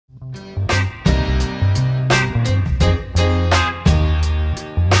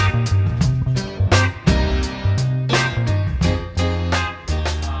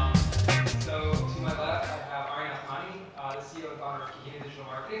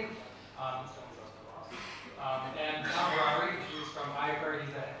marketing. And Tom Ari, who's from iFair,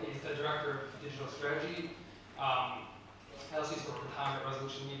 he's the director of digital strategy. I also used to work with Tom at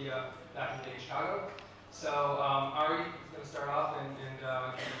Resolution Media back in the day in Chicago. So Ari is going to start off and give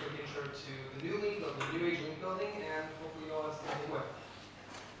a quick intro to the new link, the new age link building, and hopefully you'll have something to take away.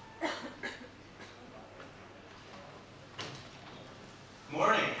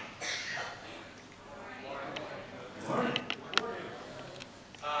 Morning. Morning.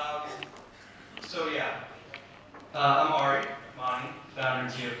 I'm Ari Nahmani, founder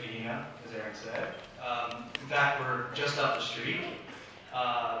and CEO of Kahena, as Aaron said. In fact, we're just up the street.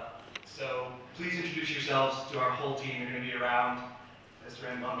 So please introduce yourselves to our whole team. You're going to be around this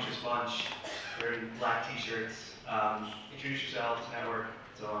rambunctious bunch wearing black t-shirts. Introduce yourselves, network,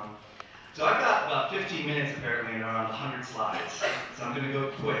 so on. So I've got about 15 minutes apparently and around 100 slides, so I'm going to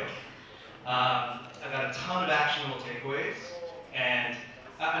go quick. I've got a ton of actionable takeaways, and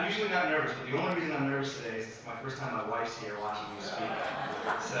I'm usually not nervous, but the only reason I'm nervous today is it's my first time my wife's here watching me speak.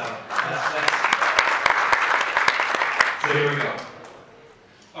 So here we go.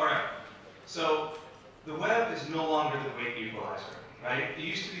 All right. So the web is no longer the weight equalizer, right? It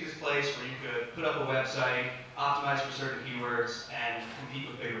used to be this place where you could put up a website, optimize for certain keywords, and compete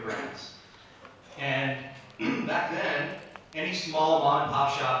with bigger brands. And back then, any small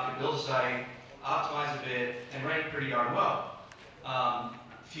mom-and-pop shop could build a site, optimize a bit, and rank pretty darn well.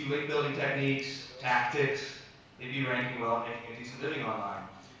 A few link building techniques, tactics, they'd be ranking well and making a decent living online.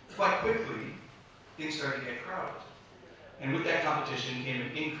 Quite quickly, things started to get crowded. And with that competition came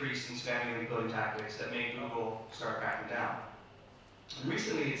an increase in spamming link building tactics that made Google start cracking down. And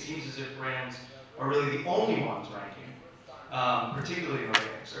recently, it seems as if brands are really the only ones ranking, particularly in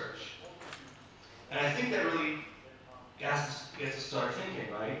organic search. And I think that really gets us to start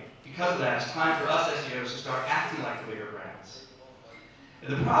thinking, right? Because of that, it's time for us SEOs to start acting like the bigger brands.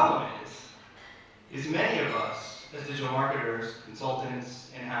 And the problem is many of us, as digital marketers,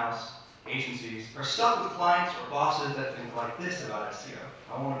 consultants, in-house, agencies, are stuck with clients or bosses that think like this about SEO.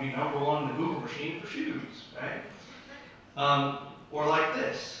 I want to be number one in the Google machine for shoes, right? Or like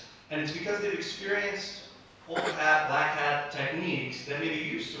this. And it's because they've experienced old hat, black hat techniques that maybe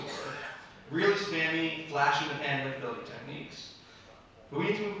used to work. Really spammy, flash in the pan link building techniques. But we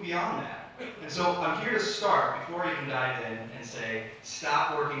need to move beyond that. And so I'm here to start, before we even dive in, and say,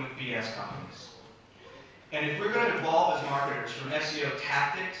 stop working with BS companies. And if we're going to evolve as marketers from SEO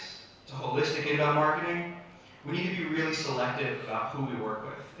tactics to holistic inbound marketing, we need to be really selective about who we work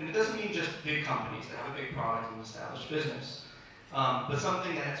with. And it doesn't mean just big companies that have a big product and established business, but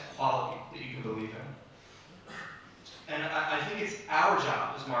something that has quality that you can believe in. And I think it's our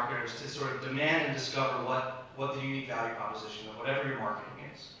job as marketers to sort of demand and discover what the unique value proposition of whatever your marketing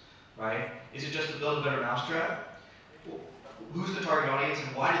is, right? Is it just to build a better mousetrap? Who's the target audience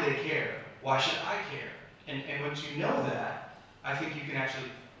and why do they care? Why should I care? And once you know that, I think you can actually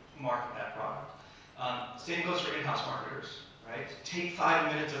market that product. Same goes for in-house marketers, right? Take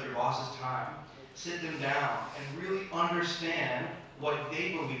 5 minutes of your boss's time, sit them down, and really understand what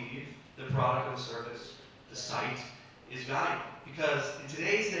they believe the product or the service, the site, is valuable. Because in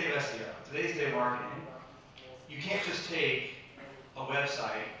today's day of SEO, today's day of marketing, you can't just take a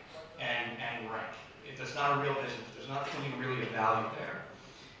website and rank. If that's not a real business, there's not something really of value there.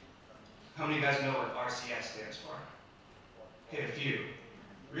 How many of you guys know what RCS stands for? Okay, a few.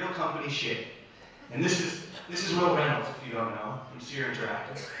 Real company shit. And this is Will Reynolds, if you don't know, from Seer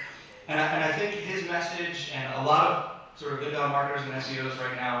Interactive. And I think his message, and a lot of sort of inbound marketers and SEOs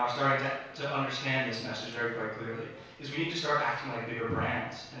right now are starting to understand this message very quite clearly, is we need to start acting like bigger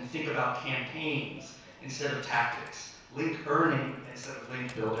brands and think about campaigns instead of tactics, link earning instead of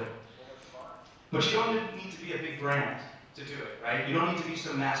link building. But you don't need to be a big brand to do it, right? You don't need to be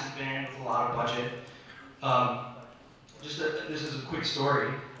some massive band with a lot of budget. This is a quick story.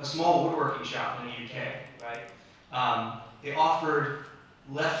 A small woodworking shop in the UK, right? They offered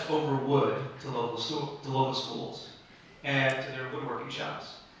leftover wood to local schools and to their woodworking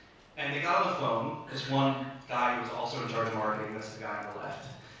shops. And they got on the phone, this one guy who was also in charge of marketing, that's the guy on the left.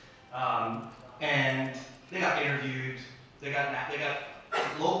 And they got interviewed, they got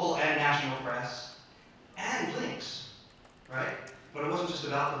local and national press, and links, right? But it wasn't just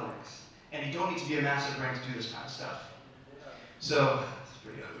about the links. And you don't need to be a massive brand to do this kind of stuff. So, it's a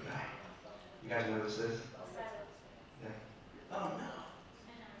pretty ugly guy. You guys know who this is? Yeah. Oh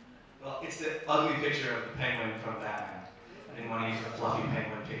no. Well, it's the ugly picture of the penguin from Batman. I didn't want to use the fluffy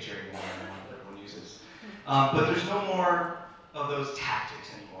penguin picture anymore, the one that everyone uses. But there's no more of those tactics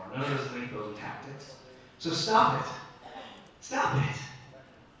anymore, none of those link building tactics. So stop it. Stop it.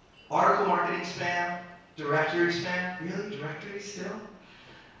 Article marketing spam, directory spam, really? Directory still?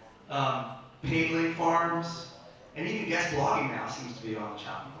 Paid link farms, and even guest blogging now seems to be on the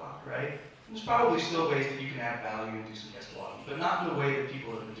chopping block, right? There's probably still ways that you can add value and do some guest blogging, but not in the way that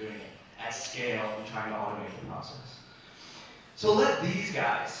people have been doing it at scale and trying to automate the process. So let these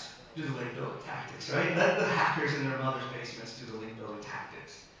guys do the link building tactics, right? Let the hackers in their mother's basements do the link building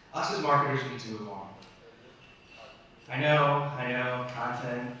tactics. Us as marketers need to move on. I know,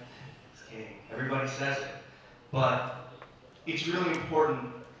 content is king. Everybody says it. But it's really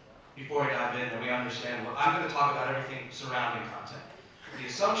important, before I dive in, that we understand what I'm going to talk about everything surrounding content. The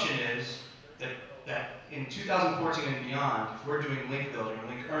assumption is that in 2014 and beyond, if we're doing link building or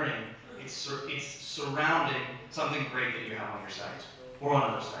link earning, it's surrounding something great that you have on your site or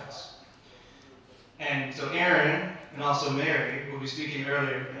on other sites. And so Aaron and also Mary will be speaking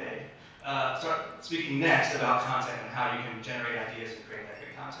earlier today, start speaking next about content and how you can generate ideas and create that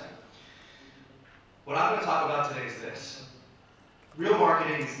great content. What I'm going to talk about today is this. Real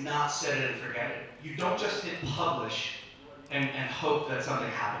marketing is not set it and forget it. You don't just hit publish and hope that something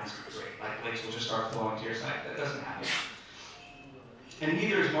happens great, like links will just start flowing to your site. That doesn't happen. And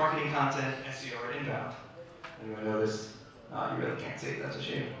neither is marketing content, SEO, or inbound. Anyone know this? Oh, you really can't say it, that's a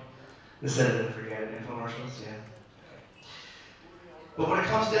shame. The set it and forget it infomercials, yeah. Okay. But what it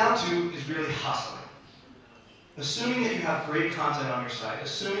comes down to is really hustling. Assuming that you have great content on your site,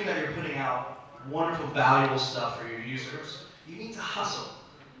 assuming that you're putting out wonderful, valuable stuff for your users, you need to hustle.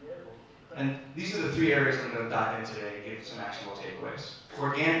 And these are the three areas I'm going to dive in today and give some actionable takeaways.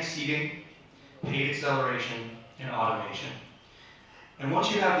 Organic seeding, paid acceleration, and automation. And once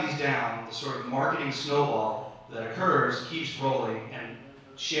you have these down, the sort of marketing snowball that occurs keeps rolling, and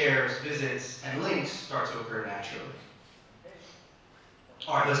shares, visits, and links start to occur naturally.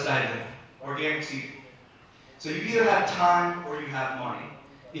 All right, let's dive in. Organic seeding. So you either have time or you have money.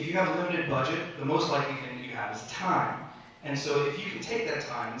 If you have a limited budget, the most likely thing that you have is time. And so if you can take that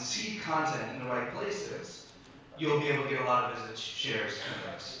time and seed content in the right places, you'll be able to get a lot of visits, shares, and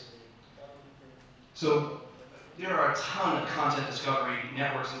links. So there are a ton of content discovery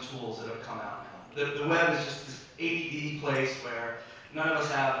networks and tools that have come out now. The web is just this ADD place where none of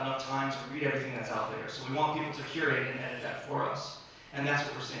us have enough time to read everything that's out there. So we want people to curate and edit that for us. And that's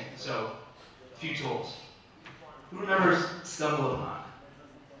what we're seeing. So, a few tools. Who remembers StumbleUpon?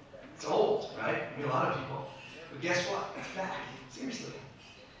 It's old, right? I mean, a lot of people. But guess what? It's back. Seriously.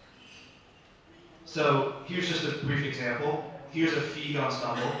 So here's just a brief example. Here's a feed on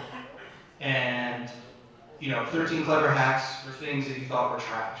Stumble. And 13 clever hacks for things that you thought were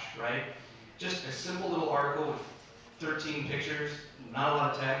trash, right? Just a simple little article with 13 pictures, not a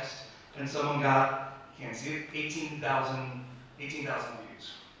lot of text, and someone got, can't see it, 18,000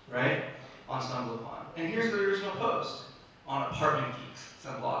 views, right? On StumbleUpon. And here's the original post on Apartment Geeks,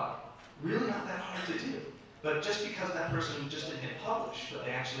 some blog. Really not that hard to do. But just because that person just didn't hit publish, but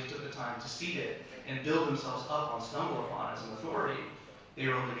they actually took the time to seed it and build themselves up on StumbleUpon as an authority, they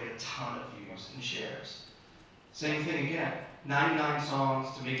were able to get a ton of views and shares. Same thing again, 99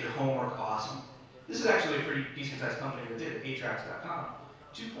 songs to make your homework awesome. This is actually a pretty decent sized company that did it, atracks.com.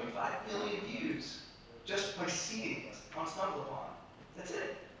 2.5 million views just by seeding it on StumbleUpon. That's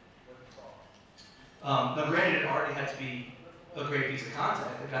it. Now granted, it already had to be a great piece of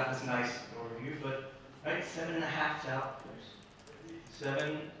content. It got this nice overview, but right, 7,500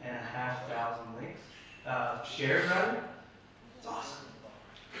 links, shares rather. It's awesome.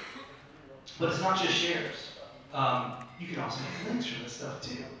 But it's not just shares. You can also get links from this stuff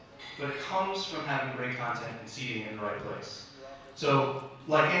too. But it comes from having great content and seeding in the right place. So,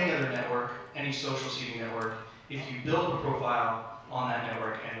 like any other network, any social seeding network, if you build a profile on that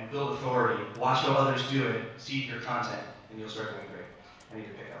network and build authority, watch how others do it, seed your content, and you'll start doing great. I need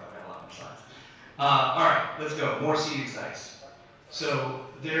to pick up, I got a lot more slides. All right, let's go, more seeding sites. So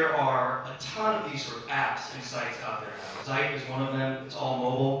there are a ton of these sort of apps and sites out there now. Zeit is one of them, it's all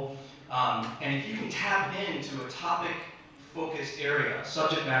mobile. And if you can tap into a topic-focused area,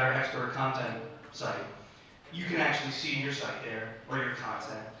 subject matter expert content site, you can actually seed your site there, or your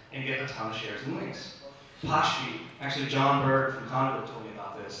content, and get a ton of shares and links. Poshfeed, actually John Berg from Conduit told me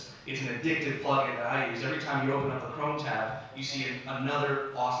about this. It's an addictive plugin that I use. Every time you open up the Chrome tab, you see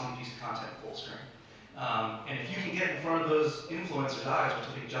another awesome piece of content full screen. And if you can get in front of those influencers' eyes, which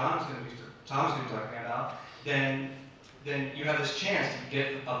I think Tom's going to be talking about, then you have this chance to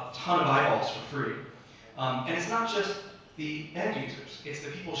get a ton of eyeballs for free. And it's not just the end users, it's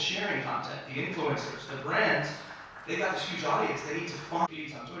the people sharing content, the influencers, the brands. They've got this huge audience, they need to find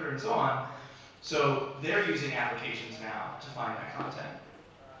feeds on Twitter and so on. So they're using applications now to find that content.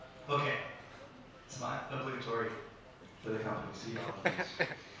 Okay, it's my obligatory for the company, see all of this.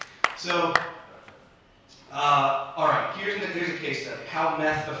 So All right, here's a case study. How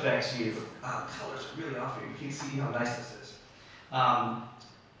meth affects you. Colors are really off here. You can see how nice this is.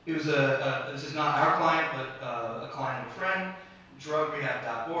 It was this is not our client, but a client of a friend.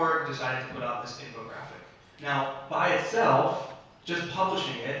 Drugrehab.org decided to put out this infographic. Now, by itself, just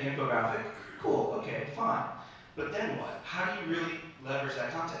publishing it, the infographic, cool, okay, fine. But then what? How do you really leverage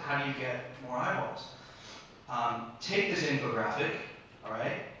that content? How do you get more eyeballs? Take this infographic, all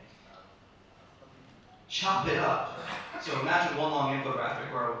right? Chop it up. So imagine one long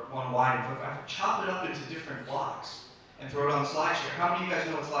infographic or one wide infographic. Chop it up into different blocks and throw it on SlideShare. How many of you guys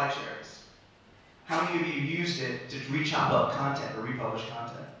know what SlideShare is? How many of you used it to re-chop up content or republish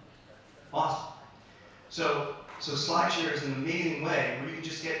content? Awesome. So SlideShare is an amazing way where you can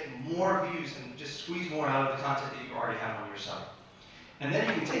just get more views and just squeeze more out of the content that you already have on your site. And then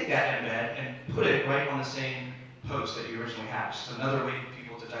you can take that embed and put it right on the same post that you originally had. Just another way for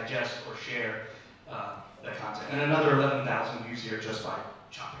people to digest or share that content. And another 11,000 views here just by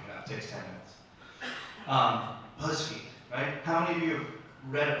chopping it up. It takes 10 minutes. BuzzFeed, right? How many of you have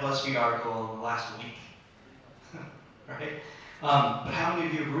read a BuzzFeed article in the last week? Right? But how many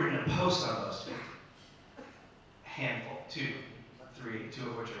of you have written a post on BuzzFeed? A handful, 2, 3, 2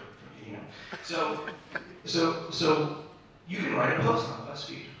 of which are from Kahena. So you can write a post on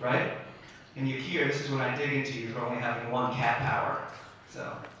BuzzFeed, right? And you hear, this is when I dig into you for only having one cat power.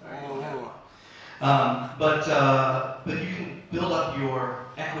 So, sorry. But you can build up your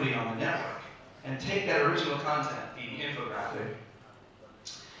equity on the network and take that original content, the infographic,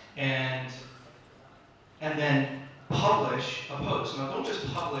 and then publish a post. Now, don't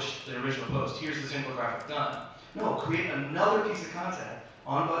just publish the original post. Here's this infographic done. No, create another piece of content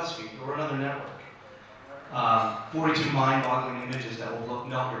on BuzzFeed or another network. 42 mind-boggling images that will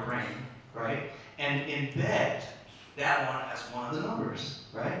melt your brain, right? And embed that one as one of the numbers,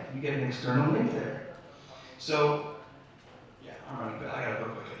 right? You get an external link there. So, yeah, I'm running, but I gotta go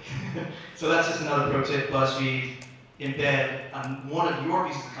quickly. So that's just another pro tip, BuzzFeed, embed on one of your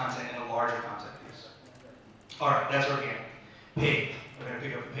pieces of content in a larger content piece. All right, that's organic. Paid, we're gonna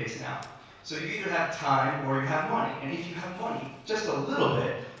pick up the pace now. So you either have time or you have money. And if you have money, just a little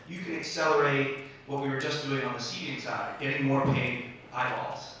bit, you can accelerate what we were just doing on the seeding side, getting more paid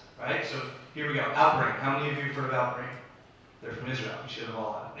eyeballs, right? So here we go, Outbrain. How many of you have heard of Outbrain? They're from Israel, you should have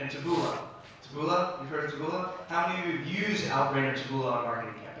all had. And Taboola. Taboola, you've heard of Taboola? How many of you have used Outbrain or Taboola on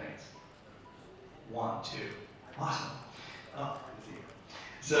marketing campaigns? 1, 2, awesome. Oh, good to see you.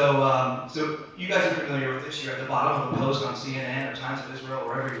 So you guys are familiar with this. You're at the bottom of a post on CNN or Times of Israel,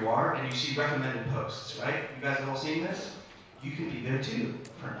 wherever you are, and you see recommended posts, right? You guys have all seen this? You can be there too,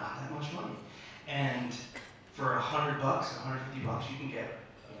 for not that much money. And for $100, $150, you can get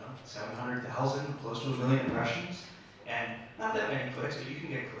 700,000, close to 1 million impressions, and not that many clicks, but you can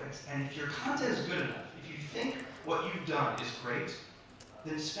get clicks. And if your content is good enough, if you think what you've done is great,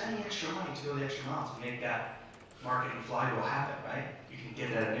 then spend the extra money to go the extra mile to make that marketing flywheel happen, right? You can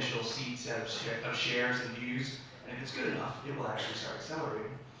get that initial seed set of shares and views, and if it's good enough, it will actually start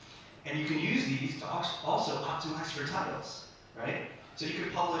accelerating. And you can use these to also optimize for titles, right? So you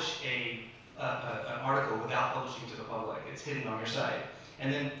could publish an article without publishing to the public. It's hidden on your site.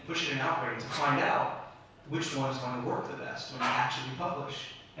 And then push it in Outbrain to find out which one is going to work the best when you actually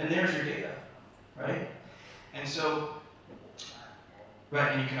publish. And there's your data, right? And so,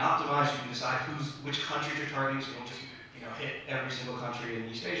 right, and you can optimize, you can decide which countries you're targeting, so you don't just hit every single country in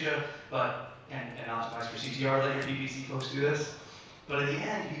East Asia, but and optimize for CTR, let your PPC folks do this. But at the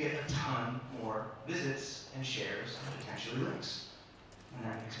end, you get a ton more visits and shares and potentially links. And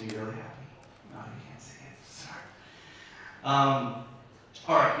that makes me really happy. No, you can't see it, sorry.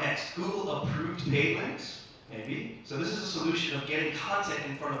 All right, next, Google approved paid links, maybe. So this is a solution of getting content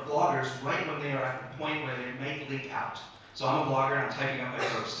in front of bloggers right when they are at the point where they might link out. So I'm a blogger and I'm typing up my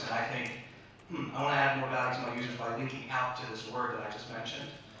post and I think, I want to add more value to my users by linking out to this word that I just mentioned.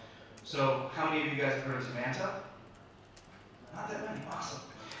 So how many of you guys have heard of Zamanta? Not that many, awesome.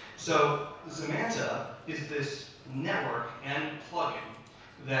 So Zamanta is this network and plugin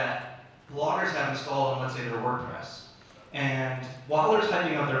that bloggers have installed on, let's say, their WordPress. And while they're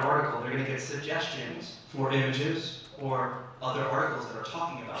typing out their article, they're going to get suggestions for images or other articles that are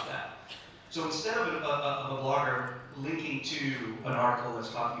talking about that. So instead of a blogger linking to an article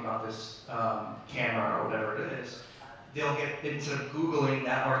that's talking about this camera or whatever it is, they'll get, instead of Googling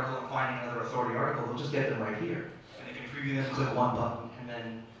that article and finding another authority article, they'll just get them right here. And they can preview them, click one button, and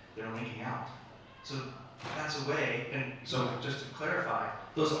then they're linking out. So that's a way, and so just to clarify,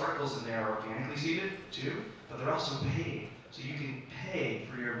 those articles in there are organically seeded too, but they're also paid. So you can pay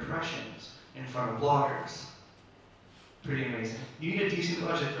for your impressions in front of bloggers. Pretty amazing. You need a decent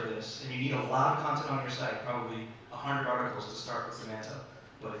budget for this, and you need a lot of content on your site, probably 100 articles to start with Samantha,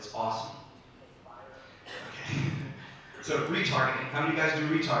 but it's awesome. Okay. So retargeting. How many of you guys do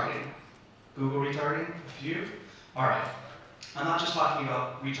retargeting? Google retargeting? A few? All right. I'm not just talking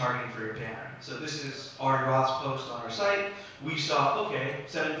about retargeting for your banner. So this is Ari Roth's post on our site. We saw, okay,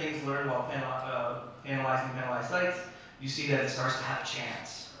 7 things learned while analyzing penalized sites. You see that it starts to have a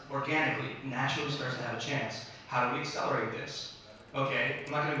chance. Organically, naturally starts to have a chance. How do we accelerate this? Okay,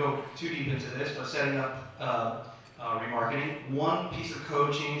 I'm not going to go too deep into this, but setting up remarketing. One piece of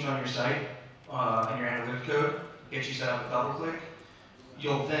code change on your site, in your analytic code, gets you set up with DoubleClick.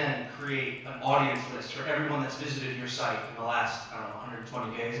 You'll then create an audience list for everyone that's visited your site in the last, I don't know,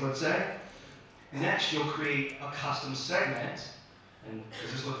 120 days, let's say. Next, you'll create a custom segment, and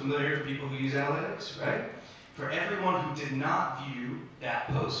does this look familiar for people who use analytics, right? For everyone who did not view that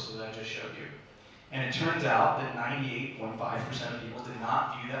post that I just showed you. And it turns out that 98.5% of people did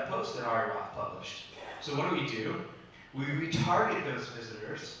not view that post that Ari Roth published. So what do? We retarget those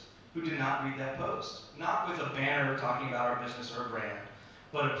visitors who did not read that post. Not with a banner talking about our business or brand,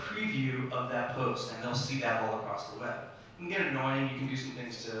 but a preview of that post, and they'll see that all across the web. It can get annoying, you can do some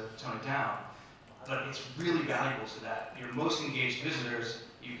things to tone it down, but it's really valuable so that your most engaged visitors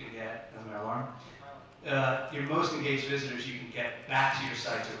you can get, that's my alarm, your most engaged visitors you can get back to your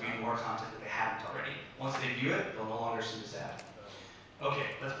site to read more content that they haven't already. Once they view it, they'll no longer see this ad. Okay,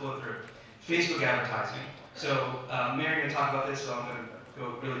 let's blow through. Facebook advertising. So Mary's going to talk about this, so I'm going to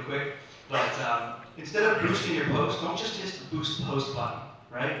go really quick. But instead of boosting your post, don't just hit the boost post button,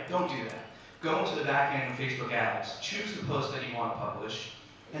 right? Don't do that. Go into the back end of Facebook ads, choose the post that you want to publish,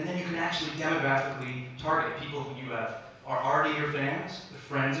 and then you can actually demographically target people who you have are already your fans, the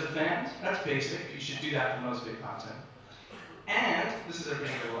friends of fans. That's basic. You should do that for most big content. And this is a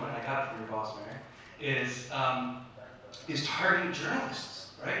pretty good one, and I got it from your boss, Mary, is targeting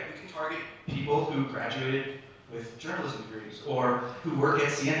journalists, right? We can target people who graduated with journalism degrees, or who work at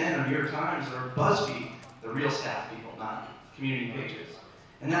CNN or New York Times or BuzzFeed, the real staff people, not community pages.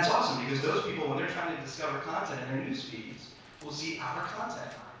 And that's awesome because those people, when they're trying to discover content in their news feeds, will see our content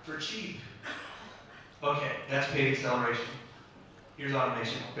for cheap. Okay, that's paid acceleration. Here's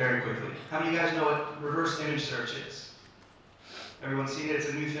automation, very quickly. How many of you guys know what reverse image search is? Everyone seen it? It's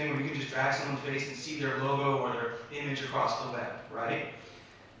a new thing where you can just drag someone's face and see their logo or their image across the web, right?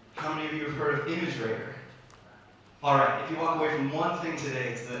 How many of you have heard of ImageRater? All right, if you walk away from one thing today,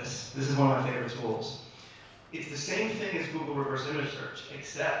 it's this. This is one of my favorite tools. It's the same thing as Google reverse image search,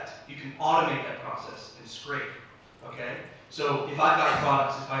 except you can automate that process and scrape, okay? So if I've got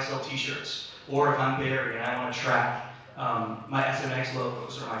products, if I sell t-shirts, or if I'm Barry and I want to track my SMX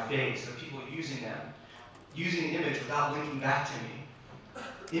logos or my face of people using them, using an image without linking back to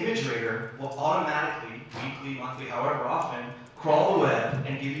me, ImageRater will automatically, weekly, monthly, however often, crawl the web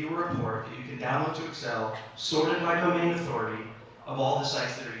and give you a report that you can download to Excel, sorted by domain authority, of all the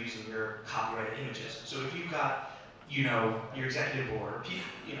sites that are using your copyrighted images. So if you've got, your executive board,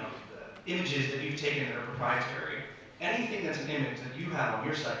 images that you've taken that are proprietary, anything that's an image that you have on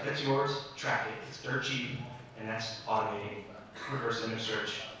your site that's yours, track it. It's dirt cheap, and that's automating reverse image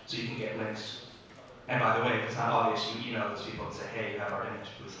search, so you can get links. And by the way, if it's not obvious, you email those people and say, hey, you have our image,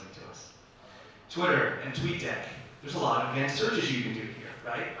 please link to us. Twitter and TweetDeck. There's a lot of advanced searches you can do here,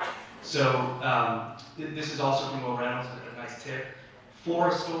 right? So this is also from Will Reynolds, a nice tip. For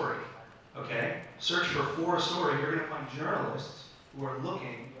a story, okay? Search for a story. You're going to find journalists who are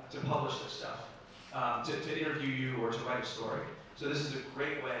looking to publish this stuff, to interview you or to write a story. So this is a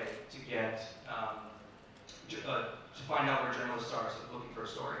great way to get, to find out where journalists are looking for a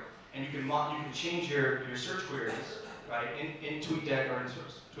story. And you can change your search queries, right, in TweetDeck or in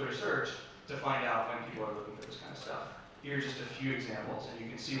Twitter search to find out when people are looking for this kind of stuff. Here are just a few examples, and you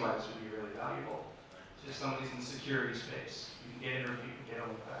can see why this would be really valuable. So if somebody's in the security space, you can get interviewed and get a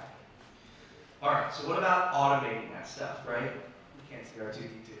link back. All right, so what about automating that stuff, right? You can't see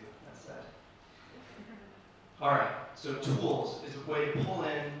R2D2, that's sad. All right, so tools is a way to pull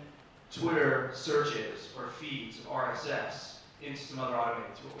in Twitter searches or feeds of RSS into some other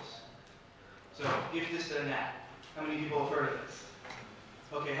automated tools. So if this, then that. How many people have heard of this?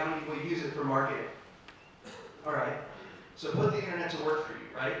 Okay, how many people use it for marketing? All right, so put the internet to work for you,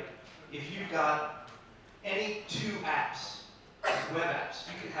 right? If you've got any 2 apps, web apps,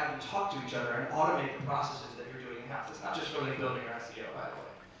 you can have them talk to each other and automate the processes that you're doing in-house. It's not just for like building your SEO, by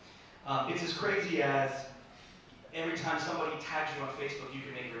the way. It's as crazy as every time somebody tags you on Facebook, you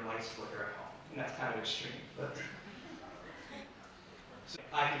can make your lights flicker at home. And that's kind of extreme. But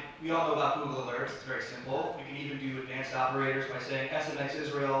We all know about Google Alerts. It's very simple. You can even do advanced operators by saying SMX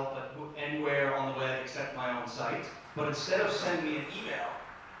Israel, but anywhere on the web except my own site. But instead of sending me an email,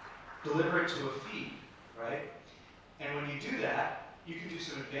 deliver it to a feed, right? And when you do that, you can do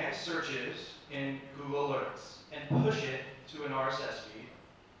some advanced searches in Google Alerts and push it to an RSS feed.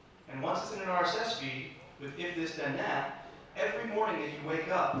 And once it's in an RSS feed, with if this then that, every morning that you wake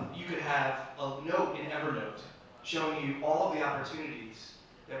up, you could have a note in Evernote showing you all of the opportunities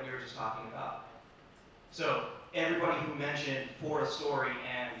that we were just talking about. So everybody who mentioned for a story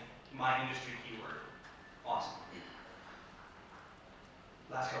and my industry keyword, awesome.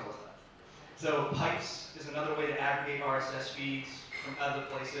 Last couple of slides. So Pipes is another way to aggregate RSS feeds from other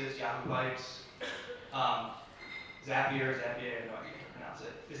places, Yahoo Pipes. Zapier, I don't know how you pronounce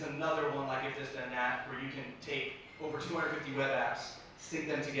it, is another one like if this then that, where you can take over 250 web apps, sync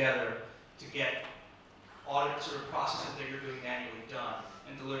them together to get audit sort of processes that you're doing manually done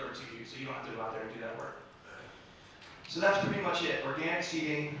and delivered to you, so you don't have to go out there and do that work. So that's pretty much it. Organic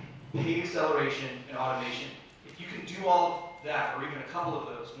seeding, paid acceleration, and automation. If you can do all of that, or even a couple of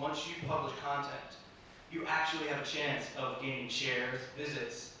those, once you publish content, you actually have a chance of gaining shares,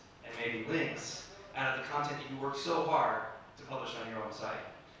 visits, and maybe links out of the content that you work so hard to publish on your own site.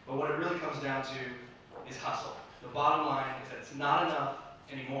 But what it really comes down to is hustle. The bottom line is that it's not enough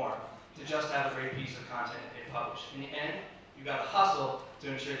anymore to just have a great piece of content that they publish. In the end, you've got to hustle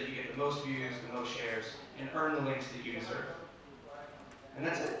to ensure that you get the most views, the most shares, and earn the links that you deserve. And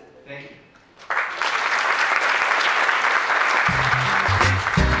that's it. Thank you.